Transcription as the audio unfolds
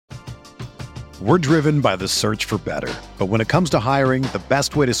We're driven by the search for better. But when it comes to hiring, the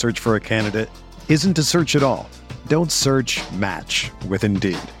best way to search for a candidate isn't to search at all. Don't search, match with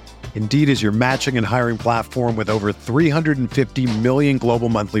Indeed. Indeed is your matching and hiring platform with over 350 million global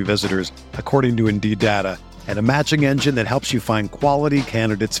monthly visitors, according to Indeed data, and a matching engine that helps you find quality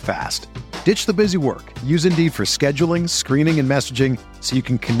candidates fast. Ditch the busy work. Use Indeed for scheduling, screening, and messaging so you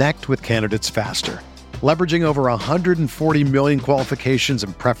can connect with candidates faster. Leveraging over 140 million qualifications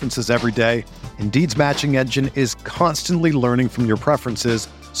and preferences every day, Indeed's matching engine is constantly learning from your preferences,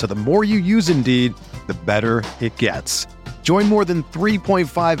 so the more you use Indeed, the better it gets. Join more than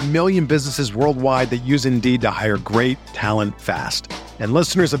 3.5 million businesses worldwide that use Indeed to hire great talent fast. And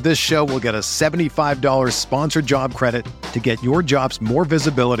listeners of this show will get a $75 sponsored job credit to get your jobs more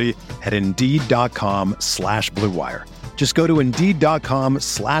visibility at Indeed.com/Blue Wire. Just go to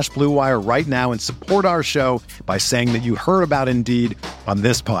Indeed.com/Blue Wire right now and support our show by saying that you heard about Indeed on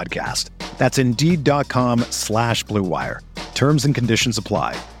this podcast. That's Indeed.com/Blue Wire. Terms and conditions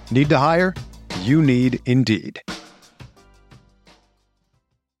apply. Need to hire? You need Indeed.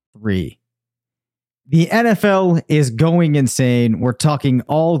 3. The NFL is going insane. We're talking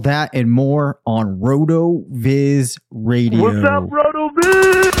all that and more on RotoViz Radio. What's up,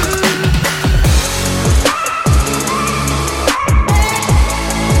 RotoViz?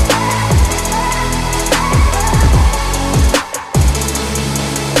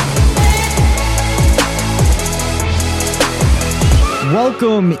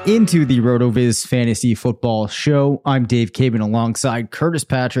 Welcome into the RotoViz Fantasy Football Show. I'm Dave Caban alongside Curtis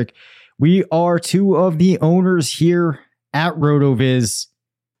Patrick. We are two of the owners here at RotoViz,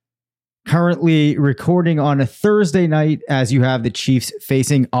 currently recording on a Thursday night as you have the Chiefs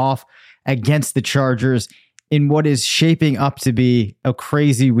facing off against the Chargers in what is shaping up to be a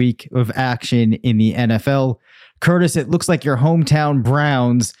crazy week of action in the NFL. Curtis, it looks like your hometown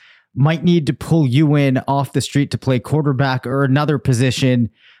Browns might need to pull you in off the street to play quarterback or another position.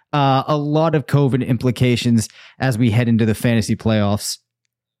 A lot of COVID implications as we head into the fantasy playoffs.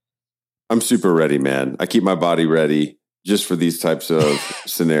 I'm super ready, man. I keep my body ready just for these types of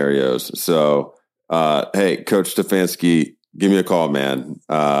scenarios. So, hey, Coach Stefanski, give me a call, man.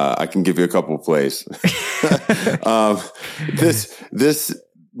 I can give you a couple of plays. This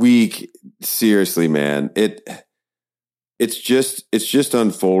week, seriously, man, it's just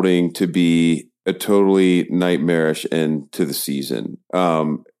unfolding to be a totally nightmarish end to the season.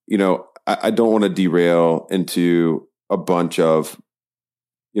 I don't want to derail into a bunch of,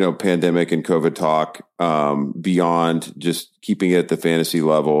 pandemic and COVID talk beyond just keeping it at the fantasy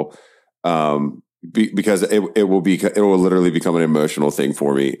level, because it will literally become an emotional thing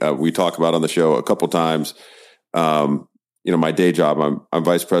for me. We talk about on the show a couple times. My day job, I'm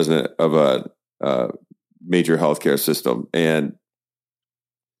vice president of a major healthcare system, and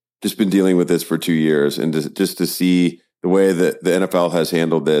just been dealing with this for 2 years, and just to see the way that the NFL has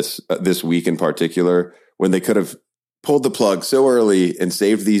handled this week in particular, when they could have pulled the plug so early and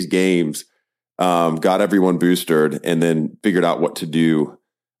saved these games, got everyone boosted, and then figured out what to do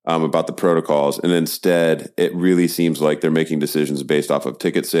about the protocols. And instead, it really seems like they're making decisions based off of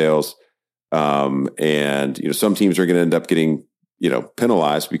ticket sales. And some teams are going to end up getting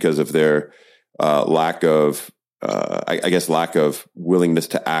penalized because of their lack of willingness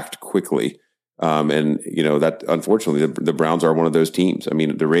to act quickly. That unfortunately the Browns are one of those teams. I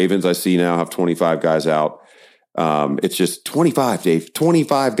mean, the Ravens I see now have 25 guys out. It's just 25, Dave,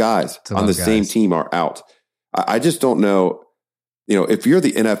 25 guys on the same team are out. I just don't know, if you're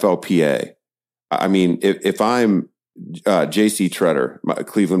the NFLPA, I mean, if I'm JC Tretter,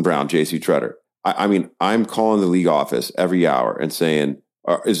 Cleveland Brown, JC Tretter, I'm calling the league office every hour and saying,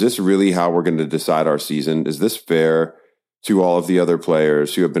 is this really how we're going to decide our season? Is this fair to all of the other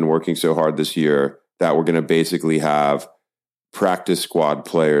players who have been working so hard this year that we're going to basically have practice squad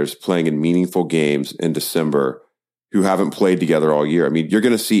players playing in meaningful games in December who haven't played together all year? I mean, you're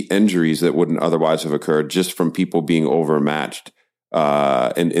going to see injuries that wouldn't otherwise have occurred just from people being overmatched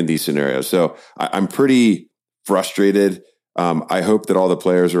in these scenarios. So I'm pretty frustrated. I hope that all the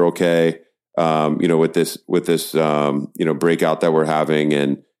players are okay. With this breakout that we're having,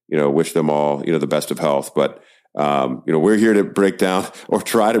 and, wish them all, the best of health. But, we're here to break down, or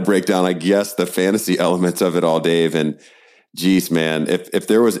try to break down, I guess, the fantasy elements of it all, Dave. And geez, man, if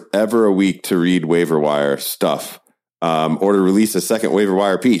there was ever a week to read waiver wire stuff, or to release a second waiver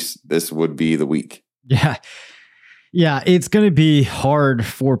wire piece, this would be the week. Yeah. Yeah. It's going to be hard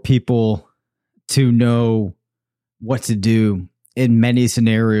for people to know what to do in many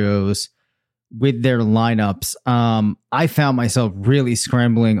scenarios with their lineups. I found myself really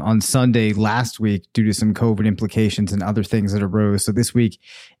scrambling on Sunday last week due to some COVID implications and other things that arose. So this week,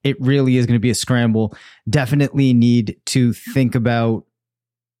 it really is going to be a scramble. Definitely need to think about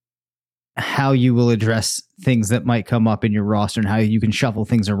how you will address things that might come up in your roster and how you can shuffle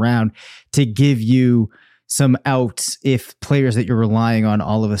things around to give you some outs if players that you're relying on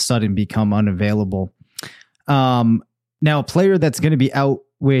all of a sudden become unavailable. Now, a player that's going to be out,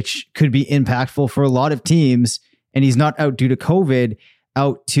 which could be impactful for a lot of teams, and he's not out due to COVID,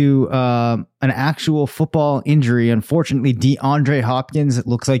 out to an actual football injury. Unfortunately, DeAndre Hopkins, it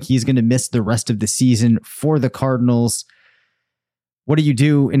looks like he's going to miss the rest of the season for the Cardinals. What do you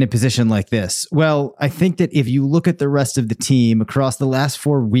do in a position like this? Well, I think that if you look at the rest of the team across the last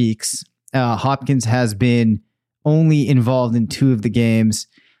 4 weeks, Hopkins has been only involved in 2 of the games.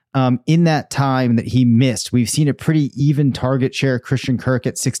 In that time that he missed, we've seen a pretty even target share. Christian Kirk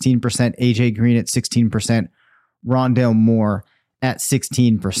at 16%, AJ Green at 16%, Rondale Moore at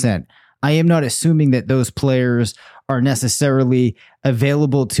 16%. I am not assuming that those players are necessarily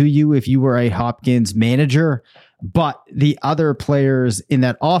available to you if you were a Hopkins manager, but the other players in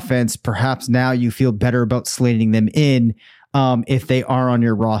that offense, perhaps now you feel better about slating them in if they are on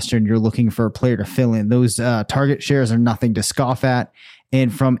your roster and you're looking for a player to fill in. Those target shares are nothing to scoff at.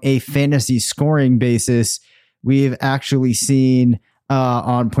 And from a fantasy scoring basis, we've actually seen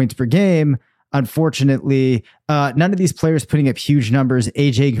on points per game, unfortunately, none of these players putting up huge numbers.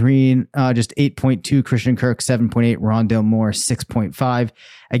 AJ Green, just 8.2, Christian Kirk, 7.8, Rondale Moore, 6.5.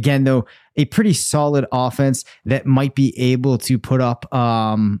 Again, though, a pretty solid offense that might be able to put up,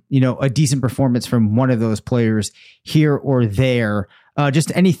 a decent performance from one of those players here or there.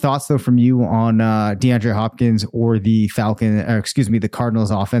 Just any thoughts though from you on DeAndre Hopkins or the the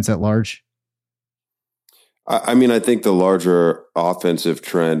Cardinals offense at large? I mean, I think the larger offensive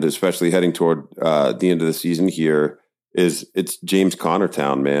trend, especially heading toward the end of the season here, it's James Conner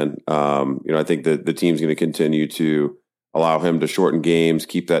town, man. I think that the team's going to continue to allow him to shorten games,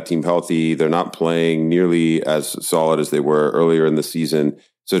 keep that team healthy. They're not playing nearly as solid as they were earlier in the season.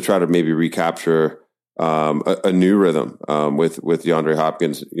 So try to maybe recapture a new rhythm with DeAndre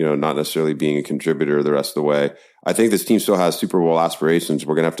Hopkins, not necessarily being a contributor the rest of the way. I think this team still has Super Bowl aspirations.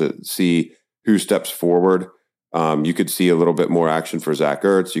 We're going to have to see who steps forward. You could see a little bit more action for Zach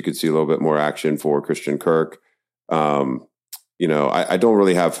Ertz. You could see a little bit more action for Christian Kirk. I don't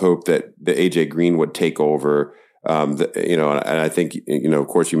really have hope that the AJ Green would take over. And I think, of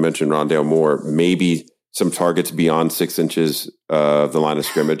course, you mentioned Rondale Moore, maybe some targets beyond 6 inches of the line of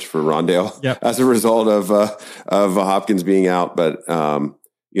scrimmage for Rondale as a result of Hopkins being out. But,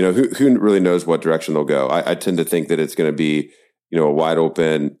 who really knows what direction they'll go? I tend to think that it's going to be, a wide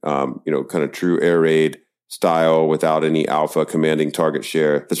open, kind of true air raid style without any alpha commanding target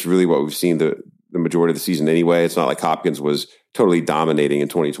share. That's really what we've seen the majority of the season anyway. It's not like Hopkins was totally dominating in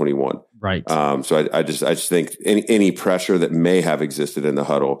 2021. Right. So I just think any pressure that may have existed in the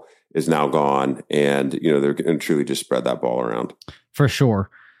huddle is now gone, and they're going to truly just spread that ball around for sure.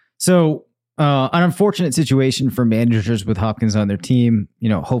 So an unfortunate situation for managers with Hopkins on their team.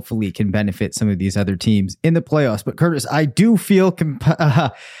 Hopefully it can benefit some of these other teams in the playoffs. But Curtis, I do feel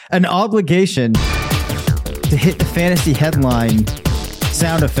an obligation to hit the fantasy headline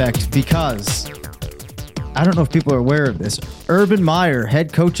sound effect because I don't know if people are aware of this. Urban Meyer,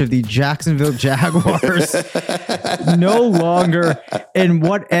 head coach of the Jacksonville Jaguars, no longer in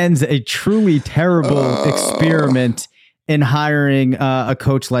what ends a truly terrible experiment in hiring a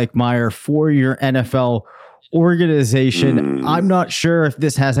coach like Meyer for your NFL organization. I'm not sure if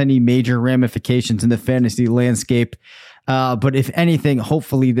this has any major ramifications in the fantasy landscape. But if anything,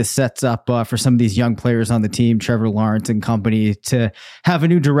 hopefully this sets up there some of these young players on the team, Trevor Lawrence and company, to have a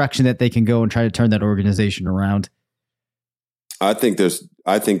new direction that they can go and try to turn that organization around. I think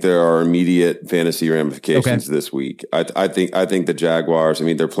there are immediate fantasy ramifications this week. I think the Jaguars,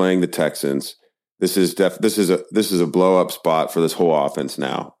 they're playing the Texans. This is a blow up spot for this whole offense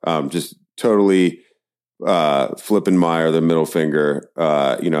now. Just totally flipping Meyer the middle finger,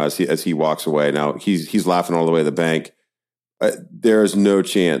 as he walks away. Now he's laughing all the way to the bank. There is no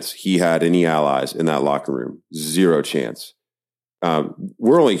chance he had any allies in that locker room. Zero chance.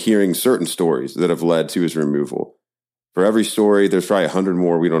 We're only hearing certain stories that have led to his removal. For every story, there's probably 100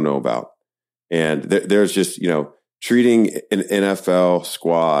 more we don't know about. And there's just, treating an NFL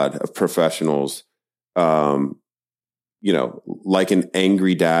squad of professionals, like an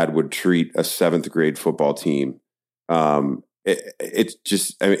angry dad would treat a 7th grade football team. It's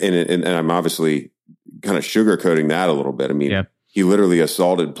just, and I'm obviously kind of sugarcoating that a little bit. He literally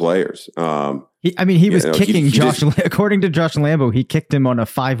assaulted players. He was kicking Josh. According to Josh Lambo, he kicked him on a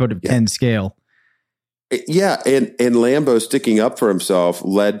 5 out of 10 scale. Yeah, and Lambeau sticking up for himself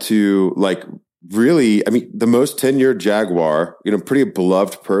led to like really, I mean, the most tenured Jaguar, pretty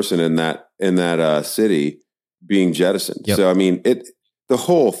beloved person in that city being jettisoned. Yep. So I mean, the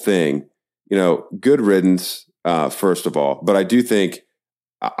whole thing, good riddance, first of all. But I do think,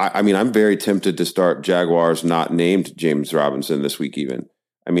 I mean, I'm very tempted to start Jaguars not named James Robinson this week. Even,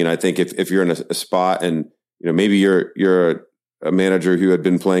 I mean, I think if you're in a spot and maybe you're a manager who had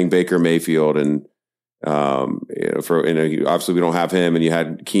been playing Baker Mayfield and obviously we don't have him, and you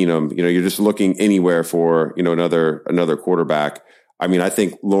had Keenum. You're just looking anywhere for another quarterback. I mean, I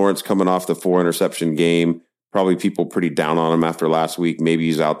think Lawrence coming off the 4 interception game, probably people pretty down on him after last week. Maybe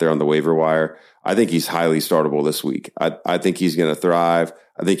he's out there on the waiver wire. I think he's highly startable this week. I think he's going to thrive.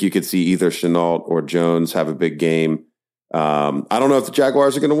 I think you could see either Shenault or Jones have a big game. I don't know if the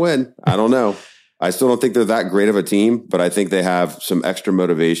Jaguars are going to win. I don't know. I still don't think they're that great of a team, but I think they have some extra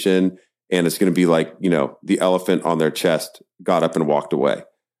motivation. And it's going to be like, the elephant on their chest got up and walked away.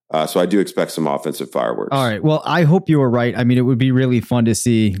 So I do expect some offensive fireworks. All right. Well, I hope you were right. I mean, it would be really fun to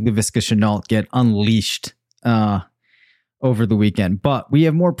see Laviska Shenault get unleashed over the weekend. But we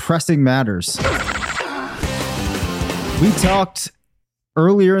have more pressing matters. We talked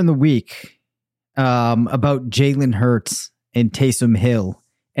earlier in the week about Jalen Hurts and Taysom Hill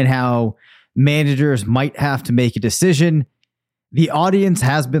and how managers might have to make a decision. The audience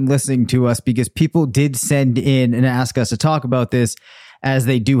has been listening to us because people did send in and ask us to talk about this, as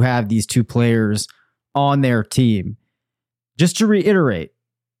they do have these two players on their team. Just to reiterate,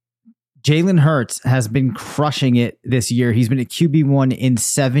 Jalen Hurts has been crushing it this year. He's been a QB1 in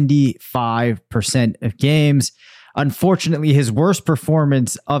 75% of games. Unfortunately, his worst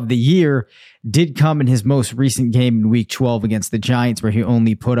performance of the year did come in his most recent game in Week 12 against the Giants, where he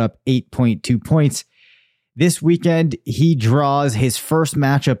only put up 8.2 points. This weekend, he draws his first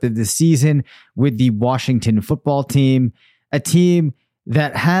matchup of the season with the Washington football team, a team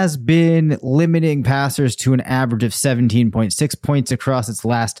that has been limiting passers to an average of 17.6 points across its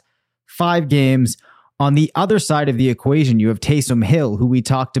last 5 games. On the other side of the equation, you have Taysom Hill, who we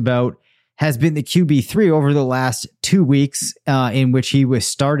talked about has been the QB3 over the last 2 weeks, in which he was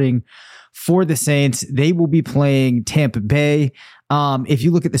starting for the Saints. They will be playing Tampa Bay. If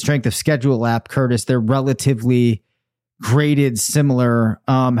you look at the strength of schedule app, Curtis, they're relatively graded similar.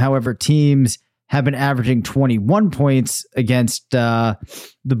 However, teams have been averaging 21 points against the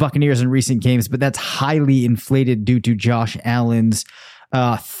Buccaneers in recent games, but that's highly inflated due to Josh Allen's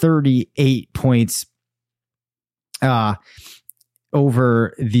 38 points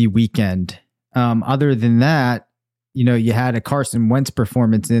over the weekend. Other than that, you had a Carson Wentz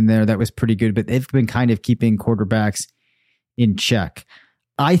performance in there that was pretty good, but they've been kind of keeping quarterbacks in check.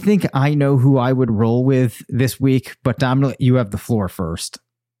 I think I know who I would roll with this week, but I'm gonna let you have the floor first.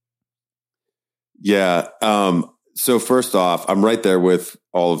 Yeah. So first off, I'm right there with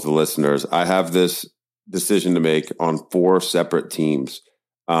all of the listeners. I have this decision to make on 4 separate teams.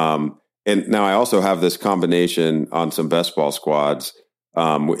 And now I also have this combination on some best ball squads.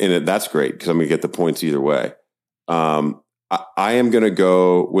 And that's great because I'm going to get the points either way. I am going to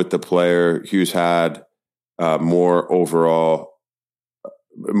go with the player who's had more overall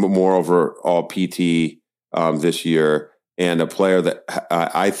PT this year, and a player that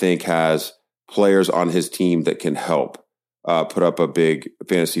I think has players on his team that can help put up a big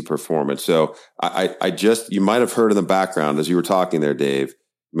fantasy performance. So you might have heard in the background as you were talking there, Dave,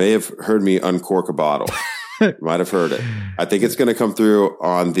 may have heard me uncork a bottle. You might have heard it. I think it's going to come through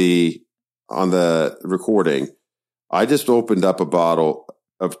on the recording. I just opened up a bottle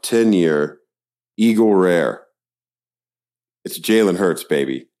of 10-year Eagle Rare. It's Jalen Hurts,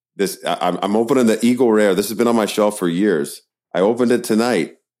 baby. I'm opening the Eagle Rare. This has been on my shelf for years. I opened it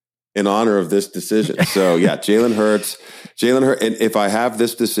tonight in honor of this decision. So yeah, Jalen Hurts. And if I have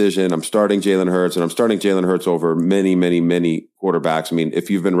this decision, I'm starting Jalen Hurts, and I'm starting Jalen Hurts over many, many, many quarterbacks. I mean, if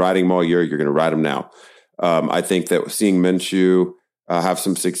you've been riding him all year, you're going to ride him now. I think that seeing Minshew have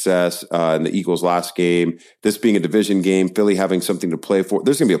some success in the Eagles' last game, this being a division game, Philly having something to play for,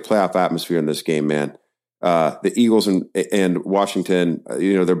 there's going to be a playoff atmosphere in this game, man. The Eagles and Washington,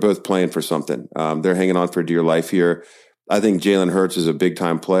 they're both playing for something. They're hanging on for dear life here. I think Jalen Hurts is a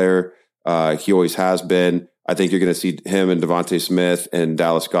big-time player. He always has been. I think you're going to see him and Devontae Smith and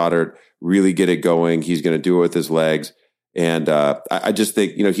Dallas Goedert really get it going. He's going to do it with his legs. And I just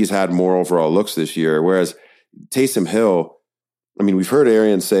think, he's had more overall looks this year. Whereas Taysom Hill, I mean, we've heard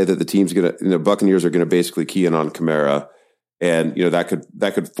Arians say that the team's going to, Buccaneers are going to basically key in on Kamara. And,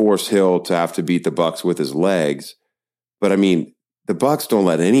 that could force Hill to have to beat the Bucs with his legs. But I mean, the Bucs don't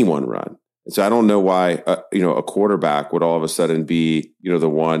let anyone run. And so I don't know why, a quarterback would all of a sudden be, the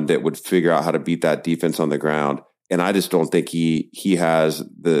one that would figure out how to beat that defense on the ground. And I just don't think he has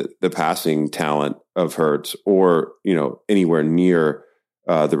the passing talent of Hurts or, anywhere near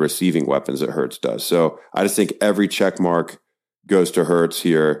the receiving weapons that Hurts does. So I just think every check mark goes to Hurts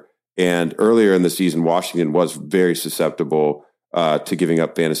here. And earlier in the season, Washington was very susceptible to giving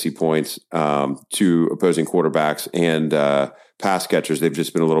up fantasy points to opposing quarterbacks and pass catchers. They've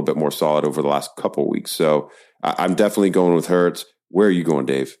just been a little bit more solid over the last couple of weeks. So I'm definitely going with Hurts. Where are you going,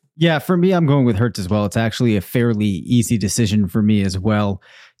 Dave? Yeah, for me, I'm going with Hurts as well. It's actually a fairly easy decision for me as well.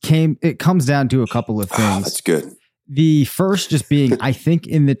 It comes down to a couple of things. That's good. The first just being, I think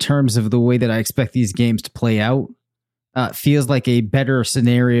in the terms of the way that I expect these games to play out, feels like a better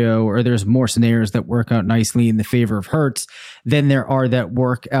scenario, or there's more scenarios that work out nicely in the favor of Hurts than there are that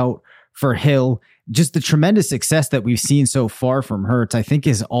work out for Hill. Just the tremendous success that we've seen so far from Hurts, I think,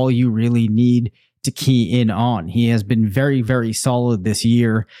 is all you really need to key in on. He has been very, very solid this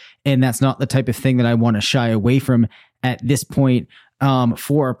year, and that's not the type of thing that I want to shy away from at this point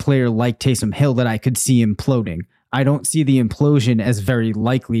for a player like Taysom Hill that I could see imploding. I don't see the implosion as very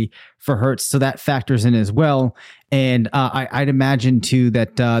likely for Hurts, so that factors in as well. And I'd imagine, too,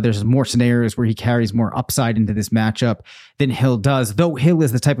 that there's more scenarios where he carries more upside into this matchup than Hill does, though Hill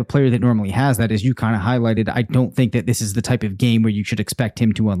is the type of player that normally has that, as you kind of highlighted. I don't think that this is the type of game where you should expect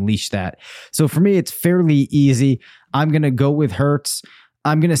him to unleash that. So for me, it's fairly easy. I'm going to go with Hurts.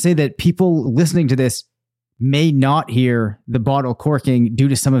 I'm going to say that people listening to this may not hear the bottle corking due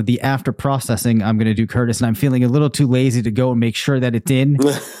to some of the after processing I'm going to do, Curtis, and I'm feeling a little too lazy to go and make sure that it's in.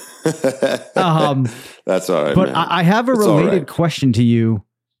 That's all right. But man. I have a related question to you,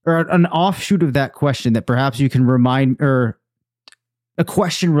 or an offshoot of that question that perhaps you can remind, or a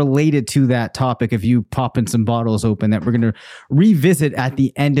question related to that topic of you popping some bottles open that we're going to revisit at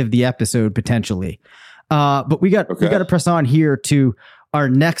the end of the episode potentially. But we got to press on here to our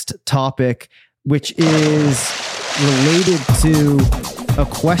next topic, which is related to a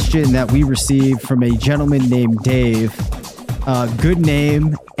question that we received from a gentleman named Dave. Good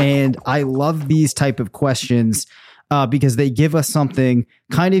name. And I love these type of questions because they give us something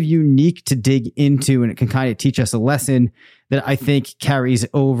kind of unique to dig into, and it can kind of teach us a lesson that I think carries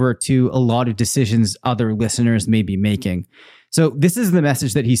over to a lot of decisions other listeners may be making. So this is the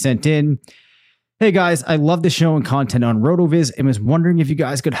message that he sent in. Hey guys, I love the show and content on RotoViz and was wondering if you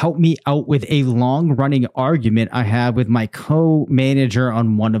guys could help me out with a long-running argument I have with my co-manager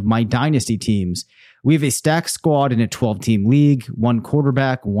on one of my dynasty teams. We have a stacked squad in a 12-team league, 1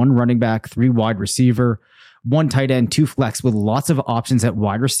 quarterback, 1 running back, 3 wide receiver, 1 tight end, 2 flex with lots of options at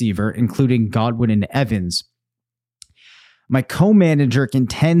wide receiver, including Godwin and Evans. My co-manager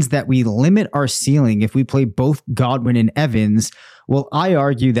contends that we limit our ceiling if we play both Godwin and Evans. Well, I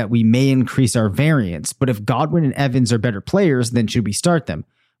argue that we may increase our variance, but if Godwin and Evans are better players, then should we start them?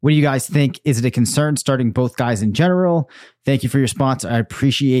 What do you guys think? Is it a concern starting both guys in general? Thank you for your response. I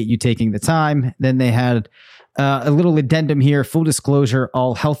appreciate you taking the time. Then they had a little addendum here. Full disclosure,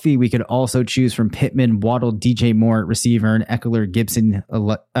 all healthy. We could also choose from Pittman, Waddle, DJ Moore at receiver, and Eckler, Gibson,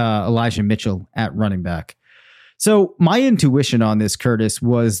 Elijah Mitchell at running back. So my intuition on this, Curtis,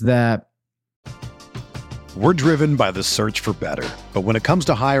 was that we're driven by the search for better. But when it comes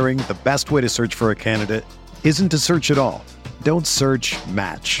to hiring, the best way to search for a candidate isn't to search at all. Don't search,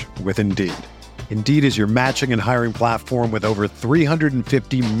 match with Indeed. Indeed is your matching and hiring platform with over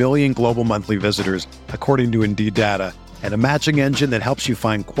 350 million global monthly visitors, according to Indeed data, and a matching engine that helps you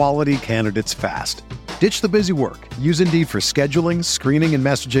find quality candidates fast. Ditch the busy work. Use Indeed for scheduling, screening, and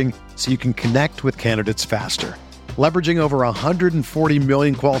messaging so you can connect with candidates faster. Leveraging over 140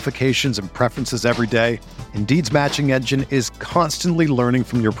 million qualifications and preferences every day, Indeed's matching engine is constantly learning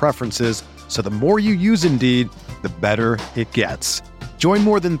from your preferences, so the more you use Indeed, the better it gets. Join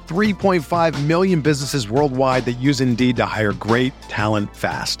more than 3.5 million businesses worldwide that use Indeed to hire great talent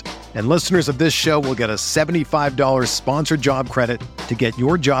fast. And listeners of this show will get a $75 sponsored job credit to get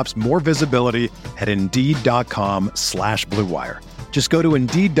your jobs more visibility at Indeed.com/Blue Wire. Just go to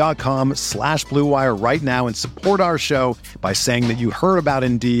Indeed.com/Blue Wire right now and support our show by saying that you heard about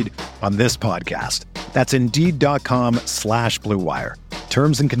Indeed on this podcast. That's Indeed.com/Blue Wire.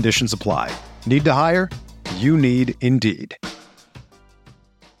 Terms and conditions apply. Need to hire? You need Indeed.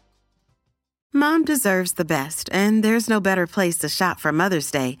 Mom deserves the best, and there's no better place to shop for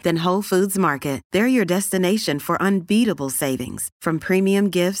Mother's Day than Whole Foods Market. They're your destination for unbeatable savings, from premium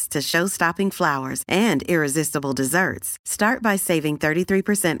gifts to show-stopping flowers and irresistible desserts. Start by saving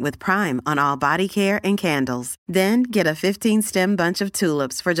 33% with Prime on all body care and candles. Then get a 15-stem bunch of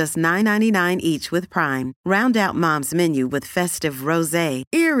tulips for just $9.99 each with Prime. Round out Mom's menu with festive rosé,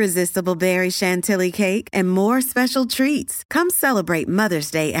 irresistible berry chantilly cake, and more special treats. Come celebrate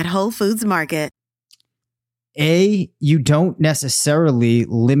Mother's Day at Whole Foods Market. You don't necessarily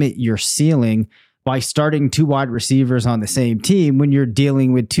limit your ceiling by starting two wide receivers on the same team when you're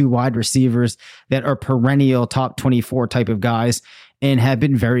dealing with two wide receivers that are perennial top 24 type of guys and have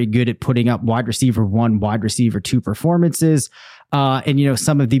been very good at putting up wide receiver 1, wide receiver 2 performances. And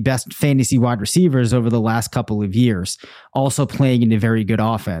some of the best fantasy wide receivers over the last couple of years, also playing in a very good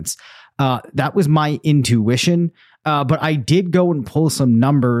offense. That was my intuition. But I did go and pull some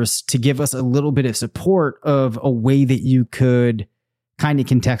numbers to give us a little bit of support of a way that you could kind of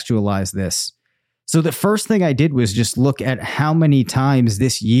contextualize this. So the first thing I did was just look at how many times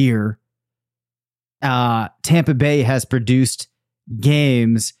this year Tampa Bay has produced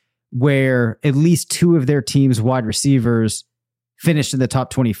games where at least two of their team's wide receivers finished in the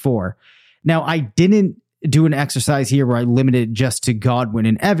top 24. Now, I didn't do an exercise here where I limited it just to Godwin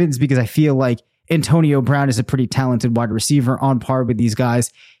and Evans because I feel like Antonio Brown is a pretty talented wide receiver on par with these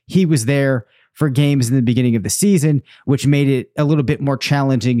guys. He was there for games in the beginning of the season, which made it a little bit more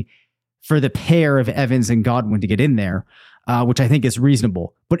challenging for the pair of Evans and Godwin to get in there, which I think is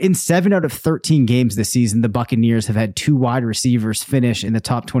reasonable. But in 7 out of 13 games this season, the Buccaneers have had two wide receivers finish in the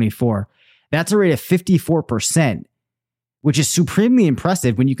top 24. That's a rate of 54%, which is supremely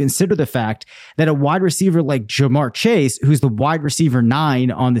impressive when you consider the fact that a wide receiver like Jamar Chase, who's the wide receiver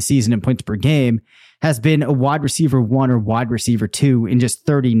 9 on the season in points per game, has been a wide receiver 1 or wide receiver 2 in just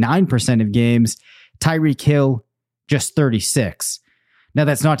 39% of games. Tyreek Hill, just 36. Now,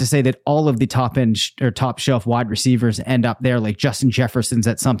 that's not to say that all of the top end or top shelf wide receivers end up there, like Justin Jefferson's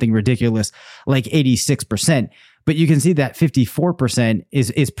at something ridiculous, like 86%. But you can see that 54%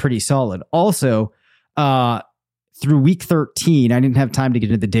 is pretty solid. Also, through week 13, I didn't have time to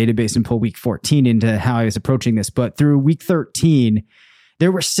get into the database and pull week 14 into how I was approaching this, but through week 13,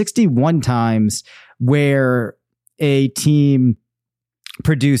 there were 61 times where a team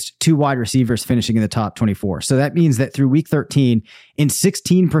produced two wide receivers finishing in the top 24. So that means that through week 13, in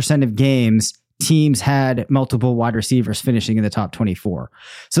 16% of games, teams had multiple wide receivers finishing in the top 24.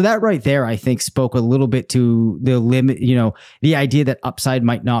 So that right there, I think, spoke a little bit to the limit, the idea that upside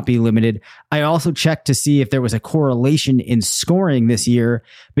might not be limited. I also checked to see if there was a correlation in scoring this year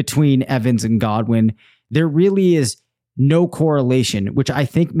between Evans and Godwin. There really is no correlation, which I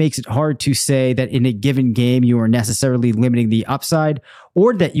think makes it hard to say that in a given game you are necessarily limiting the upside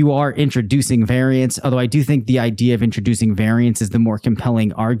or that you are introducing variance. Although I do think the idea of introducing variance is the more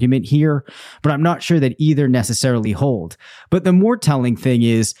compelling argument here, but I'm not sure that either necessarily hold. But the more telling thing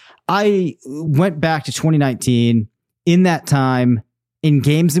is I went back to 2019. In that time, in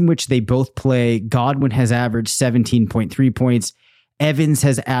games in which they both play, Godwin has averaged 17.3 points. Evans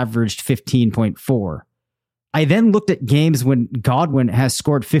has averaged 15.4. I then looked at games when Godwin has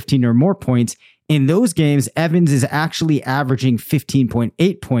scored 15 or more points. In those games, Evans is actually averaging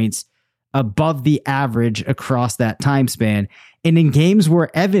 15.8 points above the average across that time span. And in games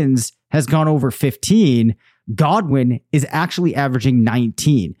where Evans has gone over 15, Godwin is actually averaging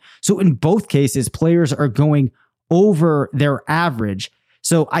 19. So in both cases, players are going over their average.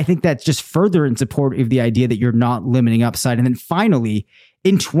 So I think that's just further in support of the idea that you're not limiting upside. And then finally,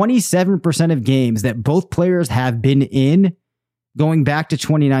 in 27% of games that both players have been in, going back to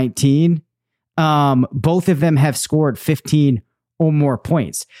 2019, both of them have scored 15 or more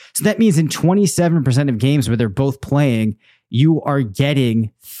points. So that means in 27% of games where they're both playing, you are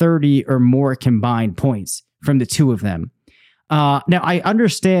getting 30 or more combined points from the two of them. Now, I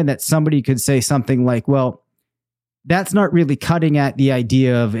understand that somebody could say something like, well, that's not really cutting at the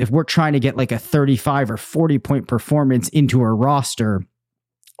idea of if we're trying to get like a 35 or 40 point performance into a roster,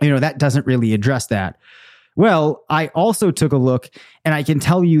 that doesn't really address that. Well, I also took a look and I can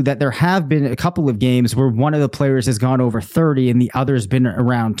tell you that there have been a couple of games where one of the players has gone over 30 and the other's been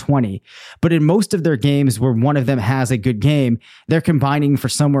around 20. But in most of their games where one of them has a good game, they're combining for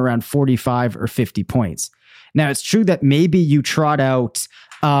somewhere around 45 or 50 points. Now, it's true that maybe you trot out,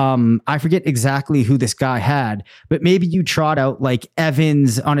 I forget exactly who this guy had, but maybe you trot out like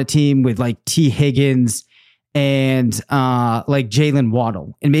Evans on a team with like T. Higgins and like Jalen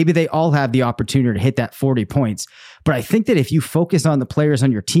Waddle. And maybe they all have the opportunity to hit that 40 points. But I think that if you focus on the players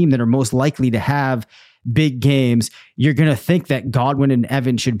on your team that are most likely to have big games, you're going to think that Godwin and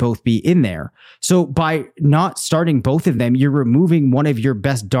Evans should both be in there. So by not starting both of them, you're removing one of your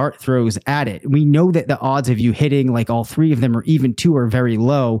best dart throws at it. We know that the odds of you hitting like all three of them or even two are very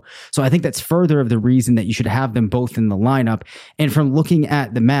low. So I think that's further of the reason that you should have them both in the lineup. And from looking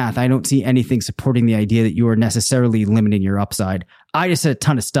at the math, I don't see anything supporting the idea that you are necessarily limiting your upside. I just said a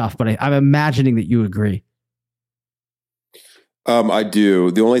ton of stuff, but I'm imagining that you agree. I do.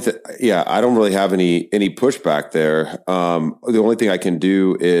 The only thing, I don't really have any pushback there. The only thing I can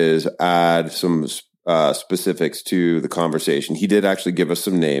do is add some specifics to the conversation. He did actually give us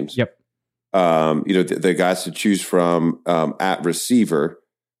some names. Yep. The guys to choose from at receiver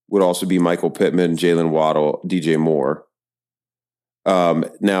would also be Michael Pittman, Jalen Waddle, DJ Moore.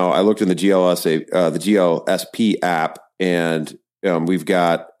 Now I looked in the GLSP app, and we've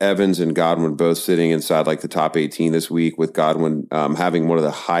got Evans and Godwin both sitting inside like the top 18 this week, with Godwin having one of the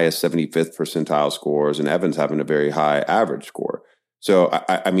highest 75th percentile scores and Evans having a very high average score. So,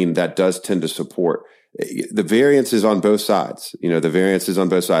 I mean, that does tend to support. The variance is on both sides.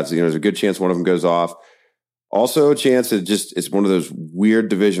 There's a good chance one of them goes off. Also a chance it's one of those weird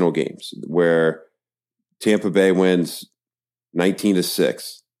divisional games where Tampa Bay wins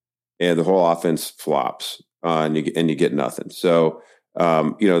 19-6 and the whole offense flops. And you get nothing. So,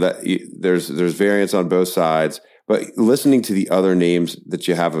 there's variance on both sides, but listening to the other names that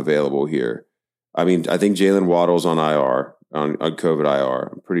you have available here, I mean, I think Jalen Waddle's on IR, on COVID IR.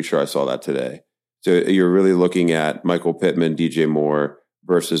 I'm pretty sure I saw that today. So you're really looking at Michael Pittman, DJ Moore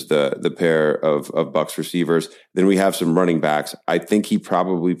versus the pair of Bucs receivers. Then we have some running backs. I think he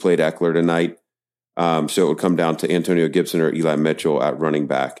probably played Eckler tonight. So it would come down to Antonio Gibson or Eli Mitchell at running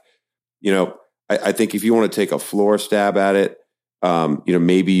back. I think if you want to take a floor stab at it,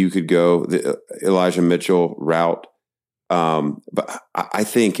 maybe you could go the Elijah Mitchell route. But I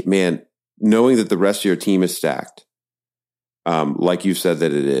think, man, knowing that the rest of your team is stacked, like you said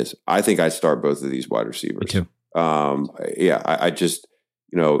that it is, I think I'd start both of these wide receivers. Me too. I just,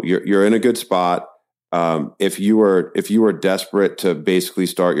 you're in a good spot. If you were desperate to basically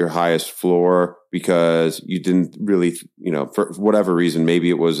start your highest floor because you didn't really, for whatever reason, maybe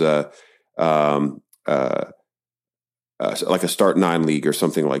it was like a start 9 league or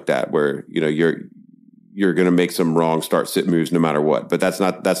something like that, where you're going to make some wrong start sit moves no matter what. But that's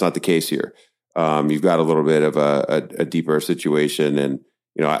not the case here. You've got a little bit of a deeper situation, and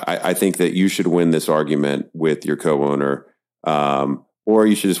I think that you should win this argument with your co-owner, or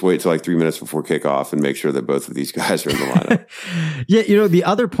you should just wait till like 3 minutes before kickoff and make sure that both of these guys are in the lineup. Yeah, the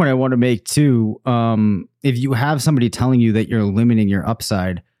other point I want to make too, if you have somebody telling you that you're limiting your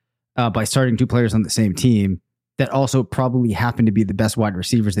upside by starting two players on the same team that also probably happen to be the best wide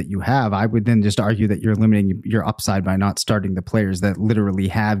receivers that you have, I would then just argue that you're limiting your upside by not starting the players that literally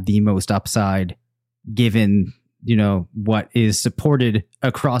have the most upside given, what is supported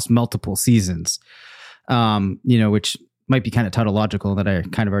across multiple seasons, which might be kind of tautological that I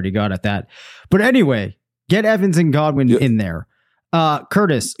kind of already got at that. But anyway, get Evans and Godwin in there.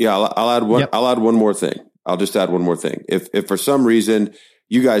 Curtis. Yeah, I'll add one. Yep. I'll add one more thing. I'll just add one more thing. If for some reason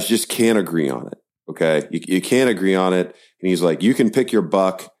you guys just can't agree on it, okay? You can't agree on it. And he's like, you can pick your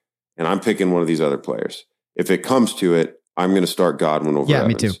buck, and I'm picking one of these other players. If it comes to it, I'm going to start Godwin over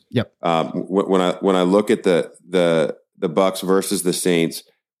Evans. Me too. Yep. When I look at the Bucs versus the Saints,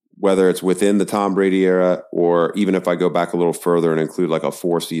 whether it's within the Tom Brady era, or even if I go back a little further and include like a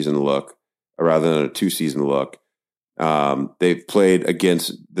 4-season look rather than a 2-season look, they've played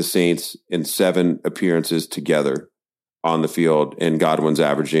against the Saints in 7 appearances together on the field, and Godwin's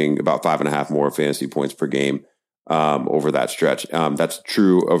averaging about 5.5 more fantasy points per game over that stretch. That's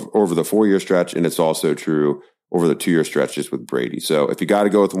true over the 4-year stretch, and it's also true over the 2-year stretch just with Brady. So if you got to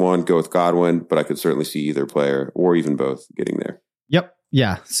go with one, go with Godwin, but I could certainly see either player or even both getting there. Yep.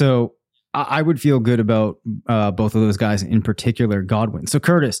 Yeah. So I would feel good about both of those guys, in particular Godwin. So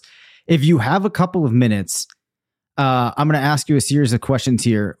Curtis, if you have a couple of minutes, I'm going to ask you a series of questions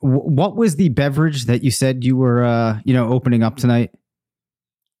here. What was the beverage that you said you were, opening up tonight?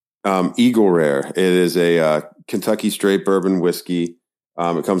 Eagle Rare. It is a Kentucky straight bourbon whiskey.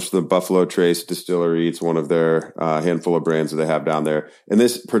 It comes from the Buffalo Trace Distillery. It's one of their handful of brands that they have down there. And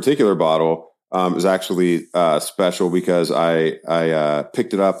this particular bottle is actually special because I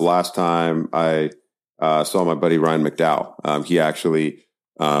picked it up last time I saw my buddy Ryan McDowell. He actually,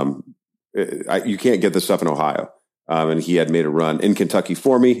 you can't get this stuff in Ohio. And he had made a run in Kentucky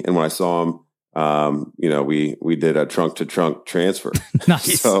for me. And when I saw him, we did a trunk to trunk transfer.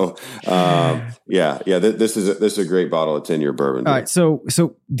 Nice. So, this is a great bottle of 10-year bourbon. All right. So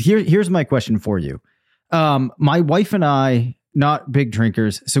here's my question for you. My wife and I not big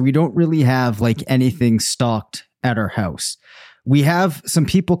drinkers, so we don't really have like anything stocked at our house. We have some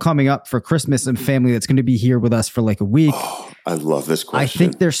people coming up for Christmas and family that's going to be here with us for like a week. Oh, I love this question. I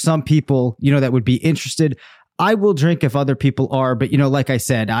think there's some people, that would be interested. I will drink if other people are, but like I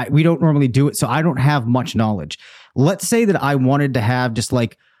said, we don't normally do it, so I don't have much knowledge. Let's say that I wanted to have just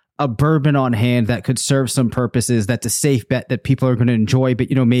like a bourbon on hand that could serve some purposes. That's a safe bet that people are going to enjoy, but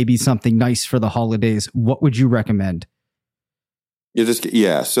maybe something nice for the holidays. What would you recommend?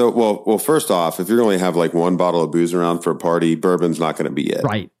 So, well, first off, if you're going to have like one bottle of booze around for a party, bourbon's not going to be it.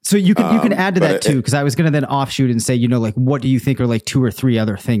 Right. So you can add to that too, because I was going to then offshoot and say, like, what do you think are like 2 or 3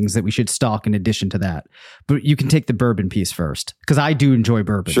 other things that we should stock in addition to that? But you can take the bourbon piece first, because I do enjoy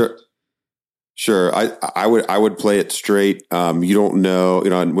bourbon. Sure. I would play it straight. You don't know,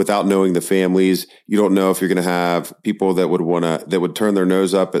 without knowing the families, you don't know if you're going to have people that would turn their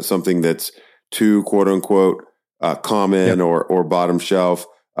nose up at something that's too quote unquote common or bottom shelf.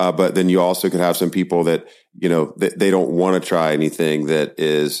 But then you also could have some people that, they don't want to try anything that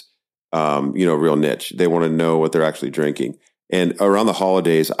is, real niche. They want to know what they're actually drinking. And around the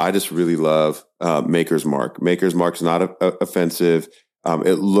holidays, I just really love Maker's Mark. Maker's Mark's not offensive.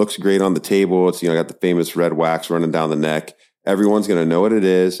 It looks great on the table. It's, got the famous red wax running down the neck. Everyone's going to know what it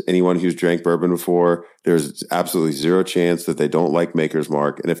is. Anyone who's drank bourbon before, there's absolutely zero chance that they don't like Maker's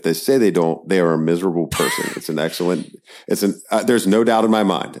Mark. And if they say they don't, they are a miserable person. There's no doubt in my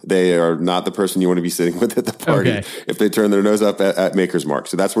mind. They are not the person you want to be sitting with at the party if they turn their nose up at Maker's Mark.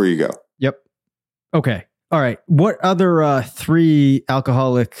 So that's where you go. Yep. Okay. All right. What other 3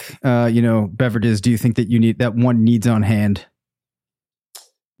 alcoholic, beverages do you think that one needs on hand?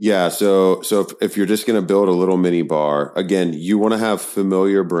 Yeah. So if you're just going to build a little mini bar, again, you want to have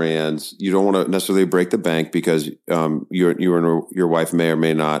familiar brands. You don't want to necessarily break the bank, because you and your wife may or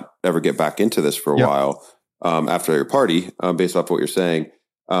may not ever get back into this for a while after your party, based off what you're saying.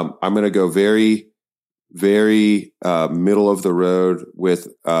 I'm going to go very, very middle of the road with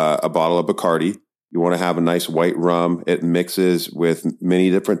a bottle of Bacardi. You want to have a nice white rum. It mixes with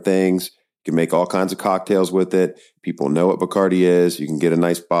many different things. You can make all kinds of cocktails with it. People know what Bacardi is. You can get a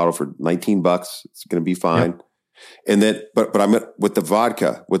nice bottle for $19. It's going to be fine. Yep. And then, but I'm with the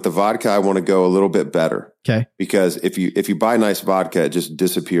vodka. With the vodka, I want to go a little bit better. Okay. Because if you buy nice vodka, it just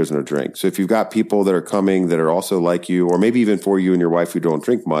disappears in a drink. So if you've got people that are coming that are also like you, or maybe even for you and your wife who don't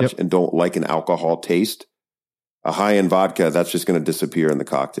drink much and don't like an alcohol taste, a high-end vodka, that's just going to disappear in the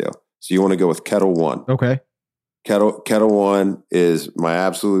cocktail. So you want to go with Ketel One. Okay. Ketel One is my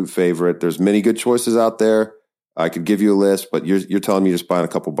absolute favorite. There's many good choices out there. I could give you a list, but you're telling me just buying a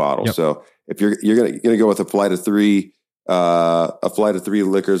couple bottles. Yep. So if you're gonna go with a flight of 3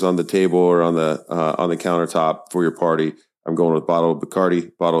 liquors on the table or on the countertop for your party, I'm going with a bottle of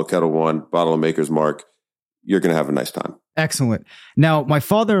Bacardi, bottle of Ketel One, bottle of Maker's Mark. You're gonna have a nice time. Excellent. Now, my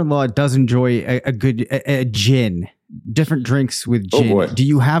father-in-law does enjoy a good gin. Different drinks with gin. Oh boy. Do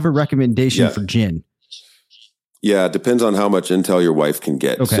you have a recommendation for gin? Yeah, it depends on how much intel your wife can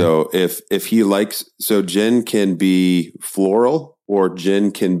get. Okay. So if he likes, so gin can be floral or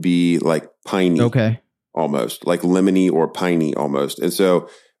gin can be like piney. Okay. Almost like lemony or piney almost. And so,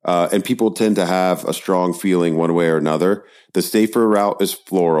 and people tend to have a strong feeling one way or another. The safer route is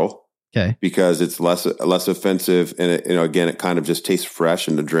floral. Okay. Because it's less offensive. And it, again, it kind of just tastes fresh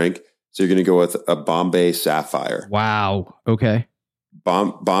in the drink. So you're going to go with a Bombay Sapphire. Wow. Okay.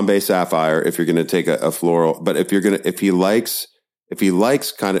 Bombay Sapphire if you're going to take a floral, but if he likes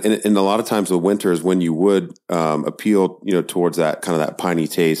kind of, and a lot of times the winter is when you would appeal, towards that kind of that piney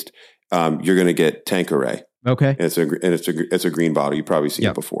taste. You're going to get Tanqueray. Okay. And it's a green bottle. You've probably seen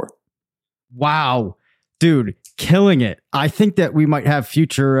it before. Wow. Dude, killing it. I think that we might have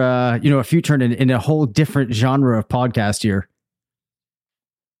future in a whole different genre of podcast here.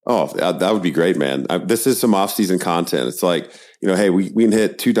 Oh, that would be great, man. This is some off-season content. It's like, hey, we can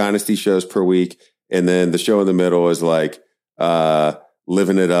hit 2 Dynasty shows per week. And then the show in the middle is like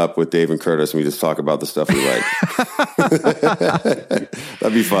living it up with Dave and Curtis. And we just talk about the stuff we like.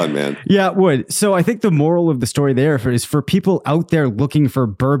 That'd be fun, man. Yeah, it would. So I think the moral of the story there is for people out there looking for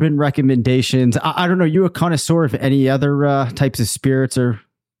bourbon recommendations. I don't know, you a connoisseur of any other types of spirits or,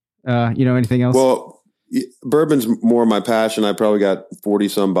 anything else? Well, bourbon's more my passion. I probably got 40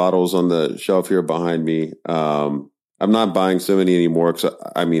 some bottles on the shelf here behind me. I'm not buying so many anymore because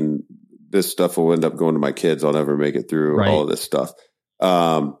this stuff will end up going to my kids. I'll never make it through all of this stuff.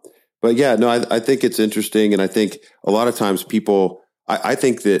 But yeah, no, I think it's interesting. And I think a lot of times people, I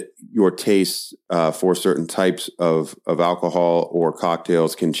think that your tastes for certain types of alcohol or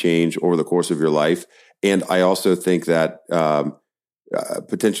cocktails can change over the course of your life. And I also think that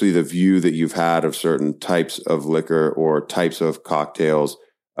potentially the view that you've had of certain types of liquor or types of cocktails.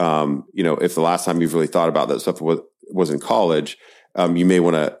 If the last time you've really thought about that stuff was in college, you may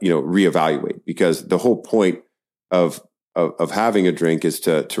want to, reevaluate, because the whole point of having a drink is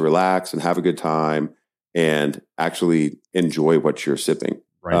to relax and have a good time and actually enjoy what you're sipping.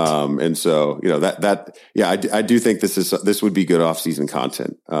 Right. And so, I do think this would be good off-season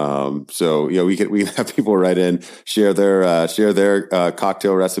content. So we can have people write in, share their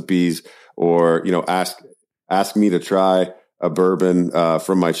cocktail recipes, or, ask me to try a bourbon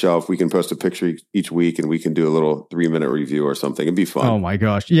from my shelf. We can post a picture each week, and we can do a little 3-minute review or something. It'd be fun. Oh my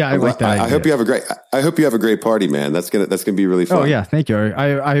gosh. Yeah. I like that. I hope you have a great party, man. That's going to be really fun. Oh yeah. Thank you.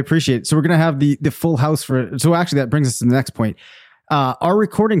 I appreciate it. So we're going to have the full house so actually that brings us to the next point. Our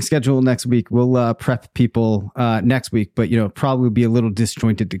recording schedule next week, we'll prep people next week, but probably be a little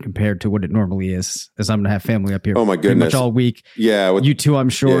disjointed compared to what it normally is, as I'm going to have family up here. Oh my goodness. Pretty much all week. Yeah. You two, I'm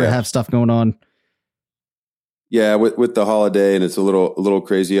sure, have stuff going on. Yeah, with the holiday, and it's a little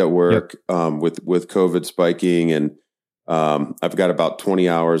crazy at work. Yep. With COVID spiking, and I've got about 20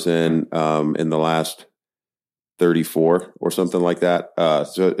 hours in the last 34 or something like that.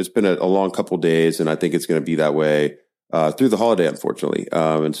 So it's been a long couple days, and I think it's going to be that way through the holiday, unfortunately.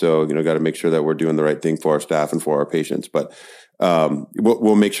 And so got to make sure that we're doing the right thing for our staff and for our patients. But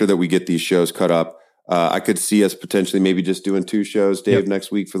we'll make sure that we get these shows cut up. I could see us potentially maybe just doing 2 shows, Dave,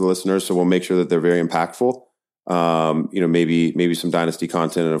 next week for the listeners. So we'll make sure that they're very impactful. Maybe some Dynasty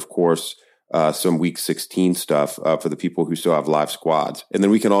content, and of course, some Week 16 stuff for the people who still have live squads. And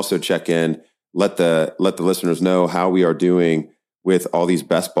then we can also check in, let the listeners know how we are doing with all these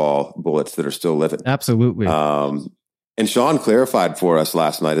best ball bullets that are still living. Absolutely. And Sean clarified for us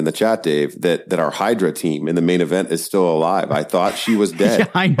last night in the chat, Dave, that our Hydra team in the main event is still alive. I thought she was dead. Yeah,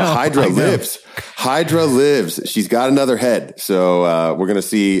 I know. But Hydra lives. Hydra lives. She's got another head. So we're going to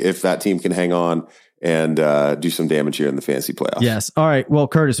see if that team can hang on and do some damage here in the fantasy playoffs. Yes. All right. Well,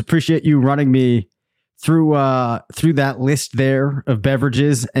 Curtis, appreciate you running me through that list there of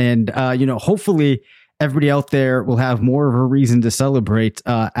beverages, and hopefully everybody out there will have more of a reason to celebrate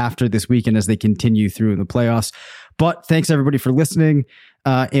after this weekend as they continue through the playoffs. But thanks everybody for listening,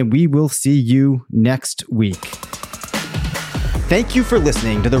 and we will see you next week. Thank you for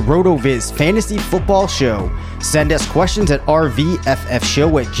listening to the RotoViz Fantasy Football Show. Send us questions at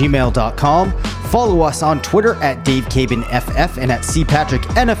rvffshow@gmail.com. Follow us on Twitter at DaveCabinFF and at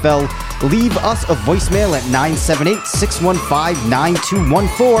CPatrickNFL. Leave us a voicemail at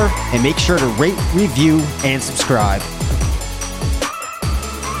 978-615-9214, and make sure to rate, review, and subscribe.